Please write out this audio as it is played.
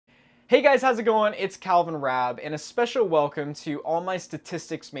Hey guys, how's it going? It's Calvin Raab, and a special welcome to all my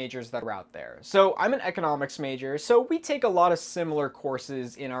statistics majors that are out there. So I'm an economics major, so we take a lot of similar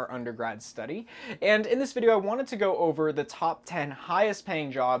courses in our undergrad study. And in this video, I wanted to go over the top 10 highest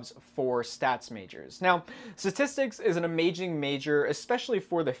paying jobs for stats majors. Now, statistics is an amazing major, especially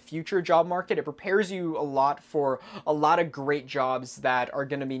for the future job market. It prepares you a lot for a lot of great jobs that are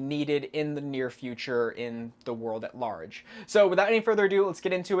going to be needed in the near future in the world at large. So without any further ado, let's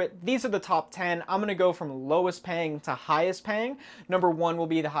get into it. These are the top 10. I'm going to go from lowest paying to highest paying. Number 1 will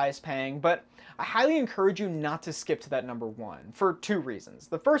be the highest paying, but I highly encourage you not to skip to that number 1 for 2 reasons.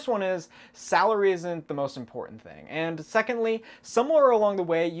 The first one is salary isn't the most important thing. And secondly, somewhere along the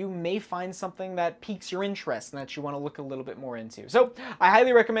way, you may find something that piques your interest and that you want to look a little bit more into. So I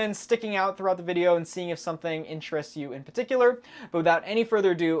highly recommend sticking out throughout the video and seeing if something interests you in particular. But without any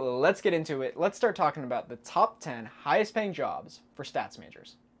further ado, let's get into it. Let's start talking about the top 10 highest paying jobs for stats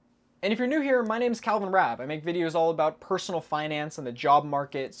majors. And if you're new here, my name is Calvin Raab. I make videos all about personal finance and the job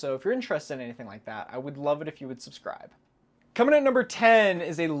market, so if you're interested in anything like that, I would love it if you would subscribe. Coming at number 10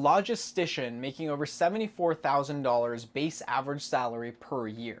 is a logistician making over $74,000 base average salary per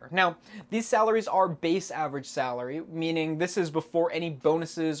year. Now, these salaries are base average salary, meaning this is before any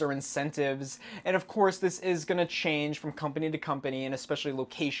bonuses or incentives. And of course, this is going to change from company to company and especially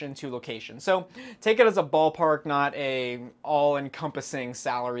location to location. So take it as a ballpark, not a all-encompassing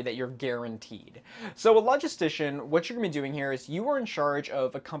salary that you're guaranteed. So a logistician, what you're going to be doing here is you are in charge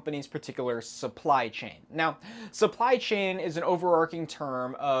of a company's particular supply chain. Now, supply chain is an overarching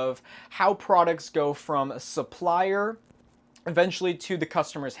term of how products go from a supplier eventually to the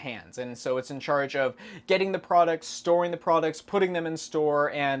customer's hands. And so it's in charge of getting the products, storing the products, putting them in store,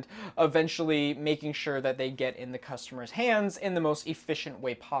 and eventually making sure that they get in the customer's hands in the most efficient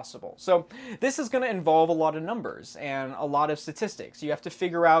way possible. So this is going to involve a lot of numbers and a lot of statistics. You have to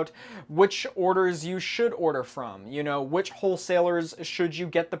figure out which orders you should order from, which wholesalers should you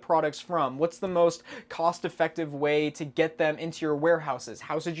get the products from, what's the most cost-effective way to get them into your warehouses,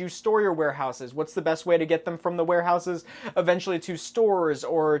 how should you store your warehouses, what's the best way to get them from the warehouses eventually to stores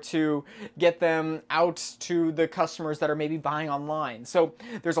or to get them out to the customers that are maybe buying online. So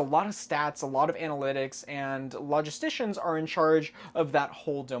there's a lot of stats, a lot of analytics, and logisticians are in charge of that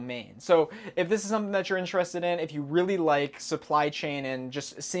whole domain. So if this is something that you're interested in, if you really like supply chain and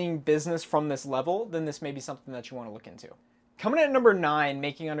just seeing business from this level, then this may be something that you want to look into. Coming in at number 9,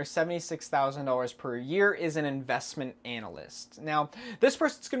 making under $76,000 per year, is an investment analyst. Now, this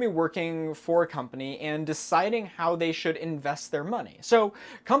person's going to be working for a company and deciding how they should invest their money. So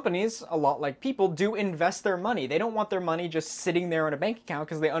companies, a lot like people, do invest their money. They don't want their money just sitting there in a bank account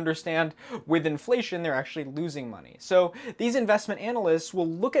because they understand with inflation they're actually losing money. So these investment analysts will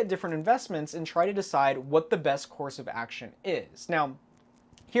look at different investments and try to decide what the best course of action is. Now,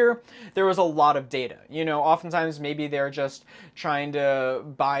 here, there was a lot of data. Oftentimes maybe they're just trying to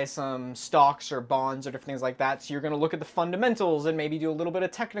buy some stocks or bonds or different things like that. So you're going to look at the fundamentals and maybe do a little bit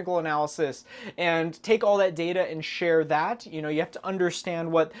of technical analysis and take all that data and share that. You have to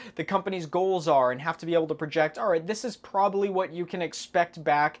understand what the company's goals are and have to be able to project, all right, this is probably what you can expect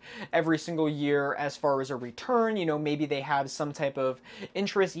back every single year as far as a return. Maybe they have some type of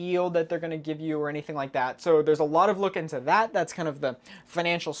interest yield that they're going to give you or anything like that. So there's a lot of look into that. That's kind of the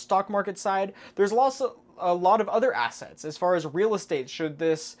financial stock market side. There's also a lot of other assets as far as real estate. Should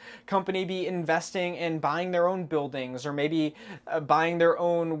this company be investing in buying their own buildings or maybe buying their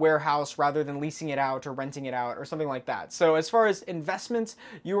own warehouse rather than leasing it out or renting it out or something like that? So as far as investments,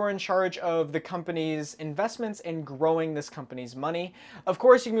 you are in charge of the company's investments and growing this company's money. Of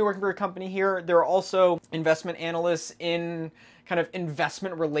course, you can be working for a company here. There are also investment analysts in kind of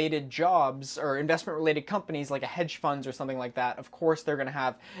investment related jobs or investment related companies like a hedge funds or something like that. Of course, they're going to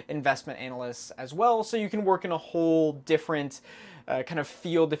have investment analysts as well. So you can work in a whole different kind of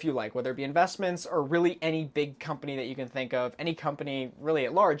field, if you like, whether it be investments or really any big company that you can think of. Any company really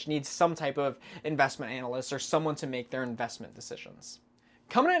at large needs some type of investment analyst or someone to make their investment decisions.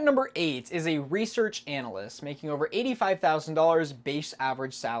 Coming in at number 8 is a research analyst making over $85,000 base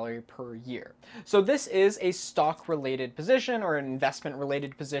average salary per year. So this is a stock-related position or an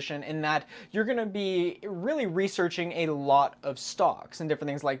investment-related position in that you're going to be really researching a lot of stocks and different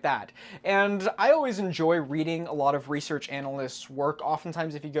things like that. And I always enjoy reading a lot of research analysts' work.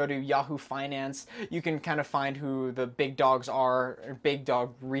 Oftentimes, if you go to Yahoo Finance, you can kind of find who the big dogs are, big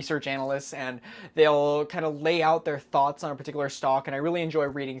dog research analysts, and they'll kind of lay out their thoughts on a particular stock, and I really enjoy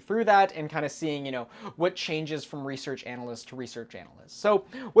enjoy reading through that and kind of seeing, what changes from research analyst to research analyst. So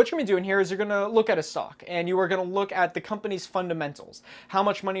what you're going to be doing here is you're going to look at a stock, and you are going to look at the company's fundamentals. How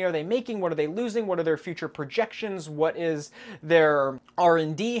much money are they making? What are they losing? What are their future projections? What is their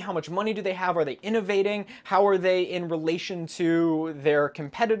R&D? How much money do they have? Are they innovating? How are they in relation to their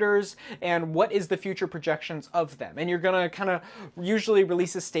competitors? And what is the future projections of them? And you're going to kind of usually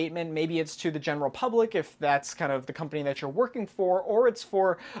release a statement. Maybe it's to the general public if that's kind of the company that you're working for, or it's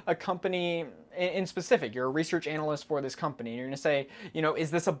for a company in specific. You're a research analyst for this company, and you're going to say,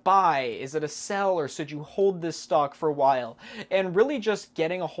 is this a buy? Is it a sell? Or should you hold this stock for a while? And really just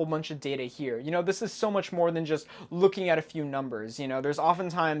getting a whole bunch of data here. This is so much more than just looking at a few numbers. There's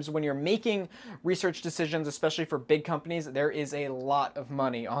oftentimes when you're making research decisions, especially for big companies, there is a lot of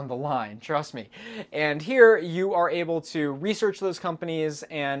money on the line, trust me. And here you are able to research those companies,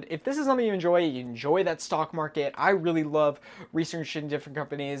 and if this is something you enjoy that stock market. I really love researching different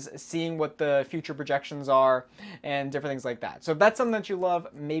companies, seeing what the future projections are, and different things like that. So if that's something that you love,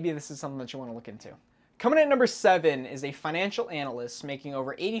 maybe this is something that you want to look into. Coming in at number 7 is a financial analyst making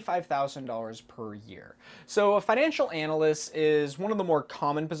over $85,000 per year. So a financial analyst is one of the more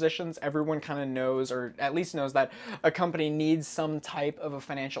common positions. Everyone kind of knows, or at least knows, that a company needs some type of a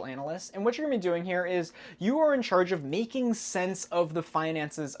financial analyst. And what you're going to be doing here is you are in charge of making sense of the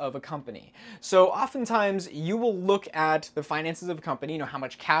finances of a company. So oftentimes you will look at the finances of a company, how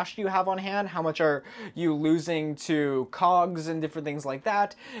much cash do you have on hand, how much are you losing to COGS and different things like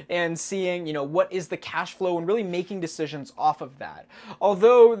that, and seeing, what is the cash flow, and really making decisions off of that.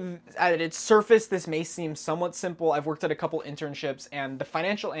 Although at its surface this may seem somewhat simple, I've worked at a couple internships, and the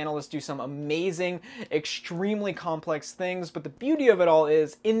financial analysts do some amazing, extremely complex things, but the beauty of it all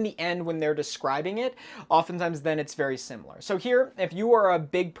is, in the end, when they're describing it, oftentimes then it's very similar. So here, if you are a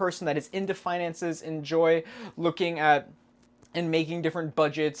big person that is into finances, enjoy looking at and making different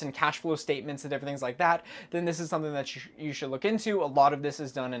budgets and cash flow statements and different things like that, then this is something that you should look into. A lot of this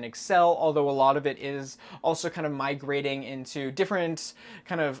is done in Excel, although a lot of it is also kind of migrating into different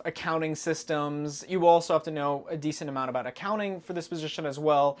kind of accounting systems. You will also have to know a decent amount about accounting for this position as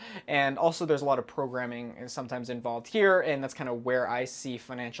well, and also there's a lot of programming sometimes involved here, and that's kind of where I see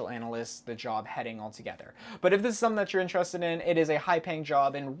financial analysts, the job, heading altogether. But if this is something that you're interested in, it is a high-paying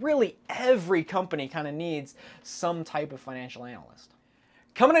job, and really every company kind of needs some type of financial analyst.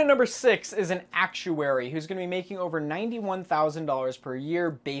 Coming in at number 6 is an actuary who's going to be making over $91,000 per year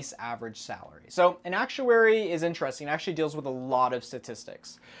base average salary. So an actuary is interesting. It actually deals with a lot of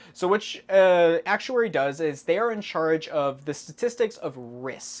statistics. So what actuary does is they are in charge of the statistics of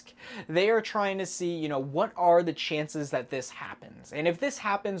risk. They are trying to see, what are the chances that this happens? And if this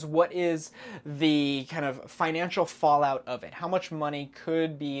happens, what is the kind of financial fallout of it? How much money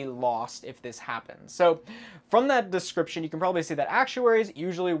could be lost if this happens? So from that description, you can probably see that actuaries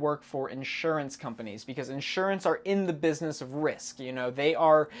usually work for insurance companies, because insurance are in the business of risk. They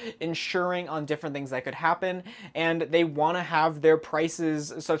are insuring on different things that could happen, and they want to have their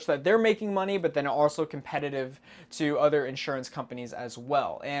prices such that they're making money, but then also competitive to other insurance companies as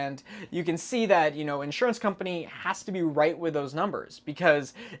well. And you can see that, insurance company has to be right with those numbers,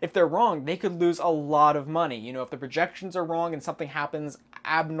 because if they're wrong, they could lose a lot of money. If the projections are wrong and something happens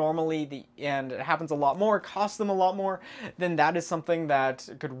abnormally, and it happens a lot more, costs them a lot more, then that is something that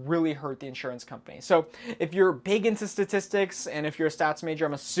could really hurt the insurance company. So if you're big into statistics, and if you're a stats major,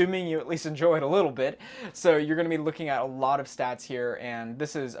 I'm assuming you at least enjoy it a little bit. So you're going to be looking at a lot of stats here, and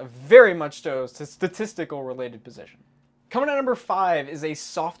this is a very much so statistical related position. Coming at number 5 is a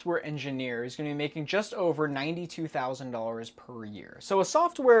software engineer who's going to be making just over $92,000 per year. So a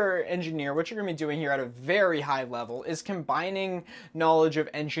software engineer, what you're going to be doing here at a very high level, is combining knowledge of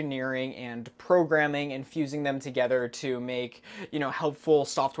engineering and programming and fusing them together to make, helpful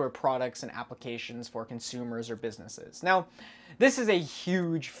software products and applications for consumers or businesses. Now, this is a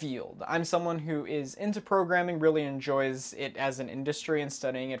huge field. I'm someone who is into programming, really enjoys it as an industry and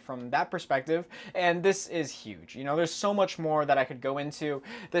studying it from that perspective, and this is huge. There's so much more that I could go into.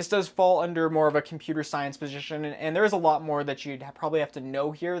 This does fall under more of a computer science position, and there's a lot more that you'd probably have to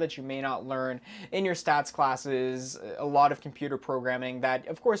know here that you may not learn in your stats classes, a lot of computer programming that,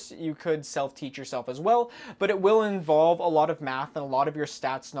 of course, you could self-teach yourself as well, but it will involve a lot of math, and a lot of your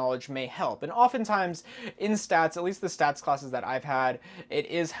stats knowledge may help. And oftentimes in stats, at least the stats classes that I've had, it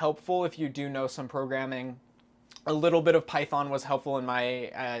is helpful if you do know some programming. A little bit of Python was helpful in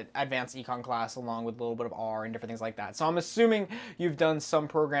my advanced econ class, along with a little bit of R and different things like that. So I'm assuming you've done some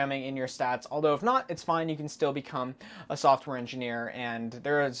programming in your stats, although if not, it's fine. You can still become a software engineer, and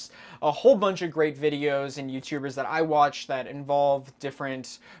there's a whole bunch of great videos and YouTubers that I watch that involve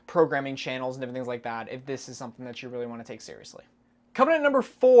different programming channels and different things like that, if this is something that you really want to take seriously. Coming at number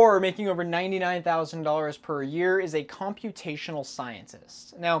 4, making over $99,000 per year, is a computational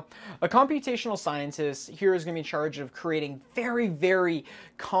scientist. Now, a computational scientist here is going to be in charge of creating very, very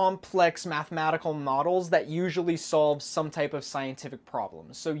complex mathematical models that usually solve some type of scientific problem.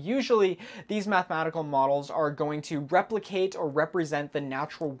 So usually these mathematical models are going to replicate or represent the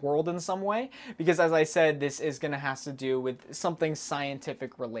natural world in some way, because as I said, this is going to have to do with something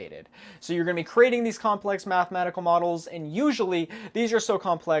scientific related. So you're going to be creating these complex mathematical models, and usually these are so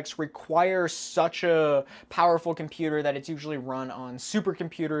complex, require such a powerful computer that it's usually run on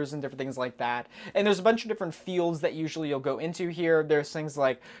supercomputers and different things like that. And there's a bunch of different fields that usually you'll go into here. There's things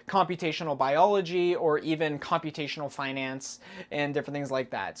like computational biology or even computational finance and different things like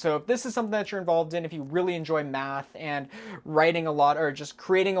that. So if this is something that you're involved in, if you really enjoy math and writing a lot or just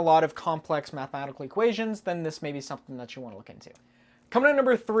creating a lot of complex mathematical equations, then this may be something that you want to look into. Coming at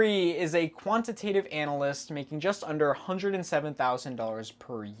number 3 is a quantitative analyst making just under $107,000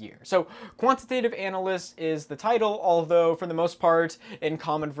 per year. So quantitative analyst is the title, although for the most part in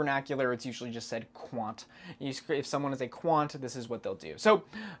common vernacular it's usually just said quant. If someone is a quant, this is what they'll do. So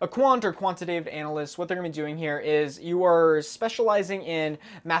a quant or quantitative analyst, what they're going to be doing here is you are specializing in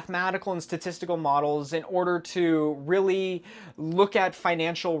mathematical and statistical models in order to really look at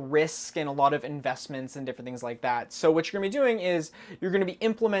financial risk and a lot of investments and different things like that. So what you're going to be doing is you're going to be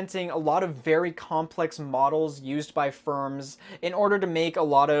implementing a lot of very complex models used by firms in order to make a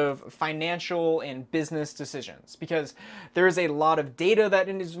lot of financial and business decisions, because there is a lot of data that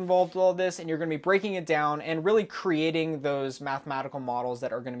is involved with all this, and you're going to be breaking it down and really creating those mathematical models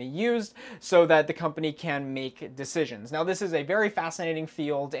that are going to be used so that the company can make decisions. Now, this is a very fascinating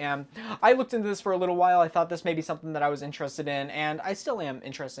field, and I looked into this for a little while. I thought this may be something that I was interested in, and I still am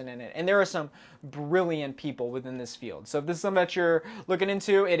interested in it. And there are some brilliant people within this field. So if this is something that you're looking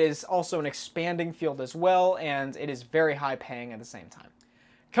into, it is also an expanding field as well, and it is very high paying at the same time.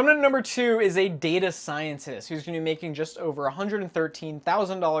 Coming in at number 2 is a data scientist who's going to be making just over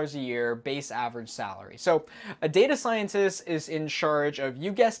 $113,000 a year base average salary. So a data scientist is in charge of,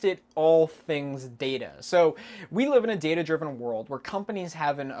 you guessed it, all things data. So we live in a data-driven world where companies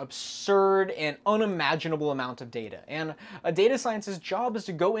have an absurd and unimaginable amount of data. And a data scientist's job is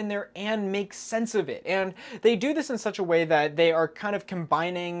to go in there and make sense of it. And they do this in such a way that they are kind of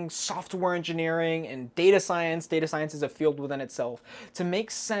combining software engineering and data science. Data science is a field within itself to make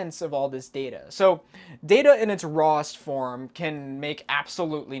sense of all this data. So data in its rawest form can make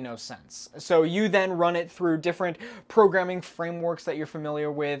absolutely no sense. So you then run it through different programming frameworks that you're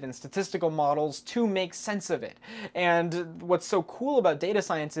familiar with and statistical models to make sense of it. And what's so cool about data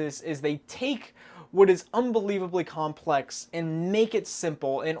scientists is they take what is unbelievably complex and make it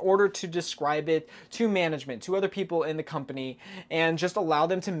simple in order to describe it to management, to other people in the company, and just allow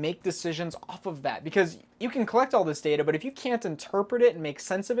them to make decisions off of that. Because you can collect all this data, but if you can't interpret it and make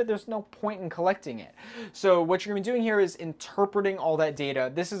sense of it, there's no point in collecting it. So what you're going to be doing here is interpreting all that data.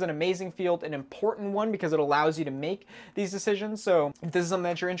 This is an amazing field, an important one, because it allows you to make these decisions. So if this is something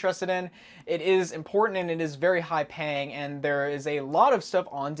that you're interested in, it is important and it is very high paying, and there is a lot of stuff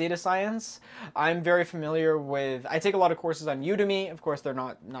on data science. I'm very familiar with, I take a lot of courses on Udemy. Of course, they're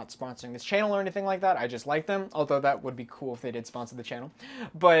not sponsoring this channel or anything like that. I just like them, although that would be cool if they did sponsor the channel.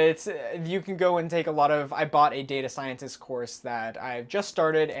 But you can go and take a lot of, I bought a data scientist course that I've just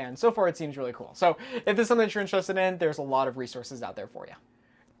started, and so far it seems really cool. So if this is something that you're interested in, there's a lot of resources out there for you.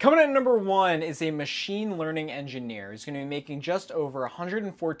 Coming in at number 1 is a machine learning engineer who's going to be making just over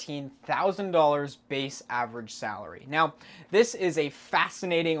 $114,000 base average salary. Now, this is a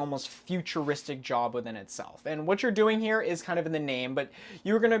fascinating, almost futuristic job within itself. And what you're doing here is kind of in the name, but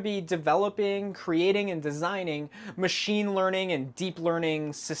you're going to be developing, creating, and designing machine learning and deep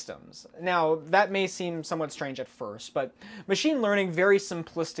learning systems. Now, that may seem somewhat strange at first, but machine learning, very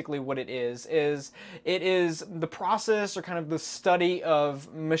simplistically what it is the process or kind of the study of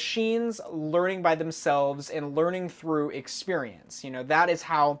machines learning by themselves and learning through experience. You know, that is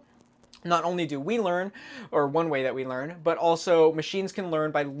how not only do we learn, or one way that we learn, but also machines can learn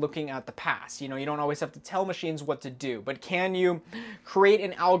by looking at the past. You know, you don't always have to tell machines what to do, but can you create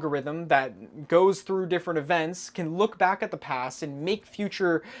an algorithm that goes through different events, can look back at the past and make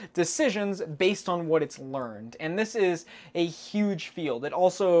future decisions based on what it's learned? And this is a huge field. It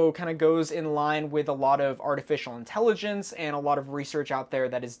also kind of goes in line with a lot of artificial intelligence and a lot of research out there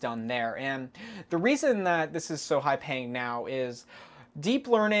that is done there. And the reason that this is so high paying now is deep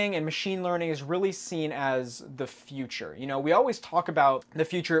learning and machine learning is really seen as the future. You know, we always talk about the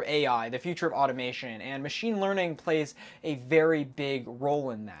future of AI, the future of automation, and machine learning plays a very big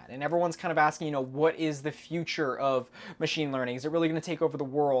role in that. And everyone's kind of asking, you know, what is the future of machine learning? Is it really going to take over the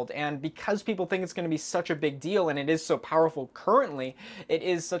world? And because people think it's going to be such a big deal and it is so powerful currently, it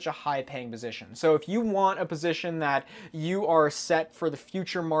is such a high-paying position. So if you want a position that you are set for the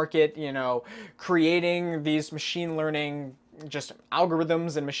future market, you know, creating these machine learning just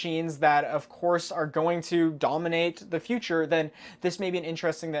algorithms and machines that of course are going to dominate the future, then this may be an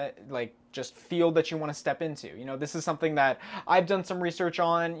interesting just field that you want to step into. You know, this is something that I've done some research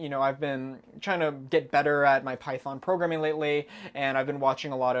on. You know, I've been trying to get better at my Python programming lately, and I've been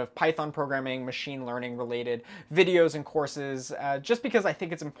watching a lot of Python programming, machine learning related videos and courses, just because I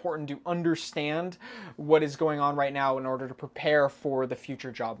think it's important to understand what is going on right now in order to prepare for the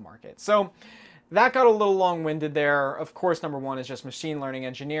future job market. So that got a little long-winded there. Of course, number one is just machine learning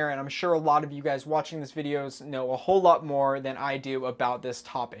engineer, and I'm sure a lot of you guys watching this videos know a whole lot more than I do about this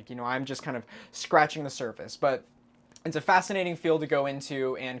topic. You know, I'm just kind of scratching the surface, but it's a fascinating field to go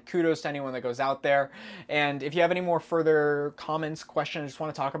into, and kudos to anyone that goes out there. And if you have any more further comments, questions, just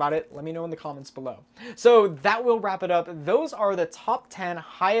want to talk about it, let me know in the comments below. So that will wrap it up. Those are the top 10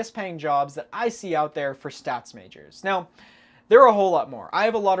 highest paying jobs that I see out there for stats majors. Now, there are a whole lot more. I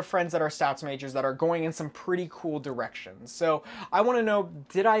have a lot of friends that are stats majors that are going in some pretty cool directions. So I want to know,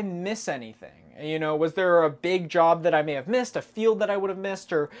 did I miss anything? You know, was there a big job that I may have missed, a field that I would have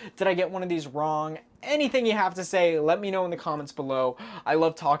missed, or did I get one of these wrong? Anything you have to say, let me know in the comments below. I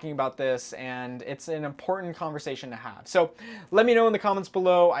love talking about this, and it's an important conversation to have. So let me know in the comments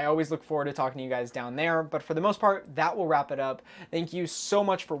below. I always look forward to talking to you guys down there. But for the most part, that will wrap it up. Thank you so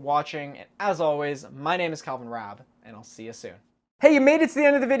much for watching. And as always, my name is Raab, and I'll see you soon. Hey, you made it to the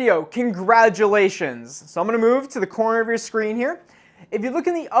end of the video. Congratulations. So I'm going to move to the corner of your screen here. If you look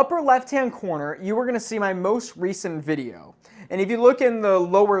in the upper left-hand corner, you are going to see my most recent video. And if you look in the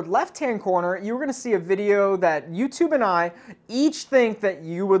lower left-hand corner, you're going to see a video that YouTube and I each think that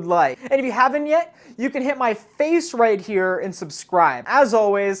you would like. And if you haven't yet, you can hit my face right here and subscribe. As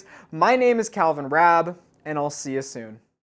always, my name is Raab, and I'll see you soon.